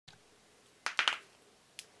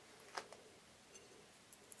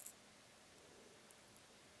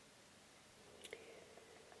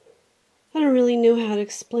don't really know how to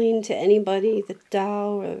explain to anybody the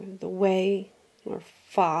Tao or the Way or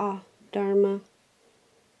Fa, Dharma.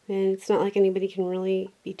 And it's not like anybody can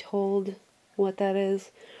really be told what that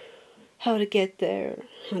is, how to get there,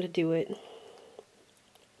 how to do it.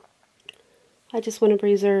 I just want to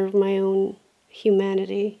preserve my own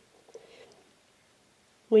humanity.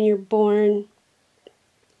 When you're born,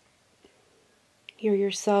 you're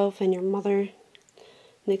yourself and your mother.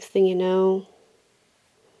 Next thing you know,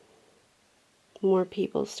 more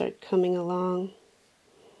people start coming along.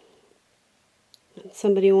 And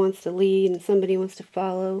somebody wants to lead and somebody wants to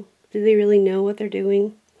follow. Do they really know what they're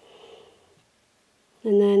doing?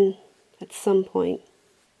 And then, at some point,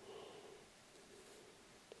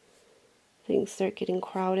 things start getting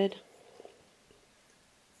crowded.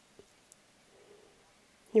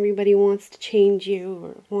 Everybody wants to change you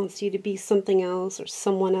or wants you to be something else or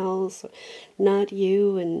someone else, or not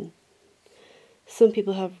you. And some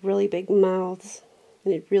people have really big mouths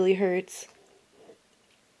and it really hurts.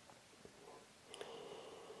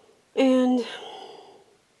 And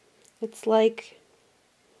it's like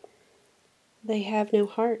they have no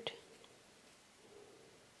heart.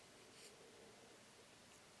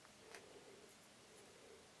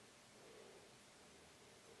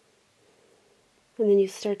 And then you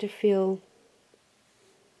start to feel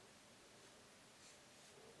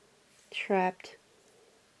trapped.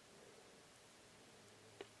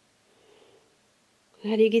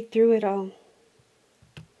 How do you get through it all?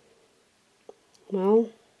 Well,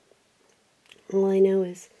 all I know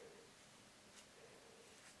is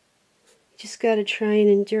you just gotta try and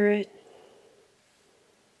endure it.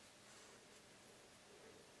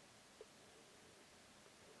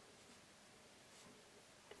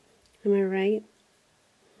 Am I right?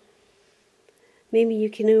 Maybe you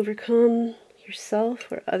can overcome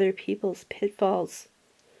yourself or other people's pitfalls.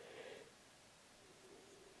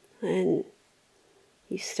 And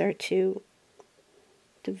you start to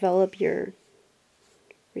develop your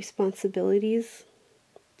responsibilities,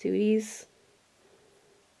 duties,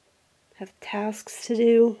 have tasks to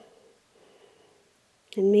do,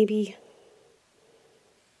 and maybe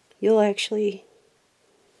you'll actually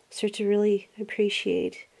start to really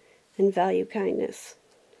appreciate and value kindness.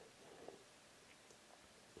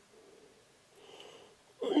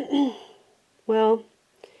 Well,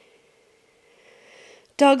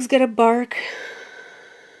 dogs gotta bark,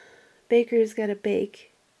 bakers gotta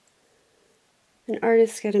bake, and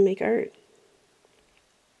artists gotta make art.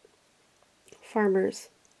 Farmers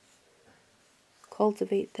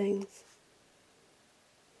cultivate things.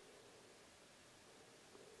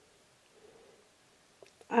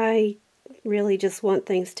 I really just want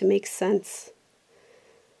things to make sense.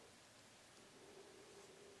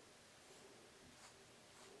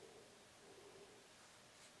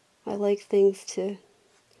 I like things to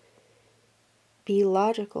be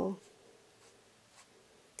logical,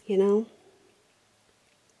 you know?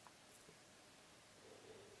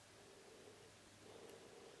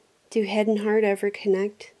 Do head and heart ever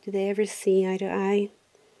connect? Do they ever see eye to eye?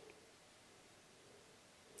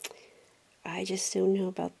 I just don't know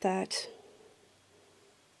about that.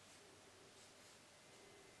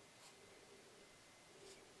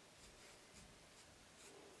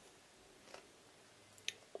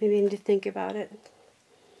 Maybe I need to think about it.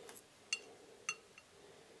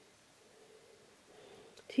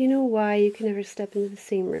 Do you know why you can never step into the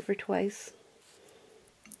same river twice?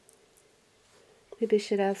 Maybe I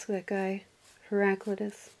should ask that guy,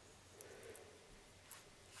 Heraclitus.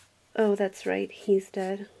 Oh, that's right, he's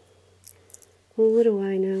dead. Well, what do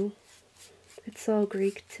I know? It's all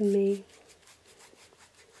Greek to me.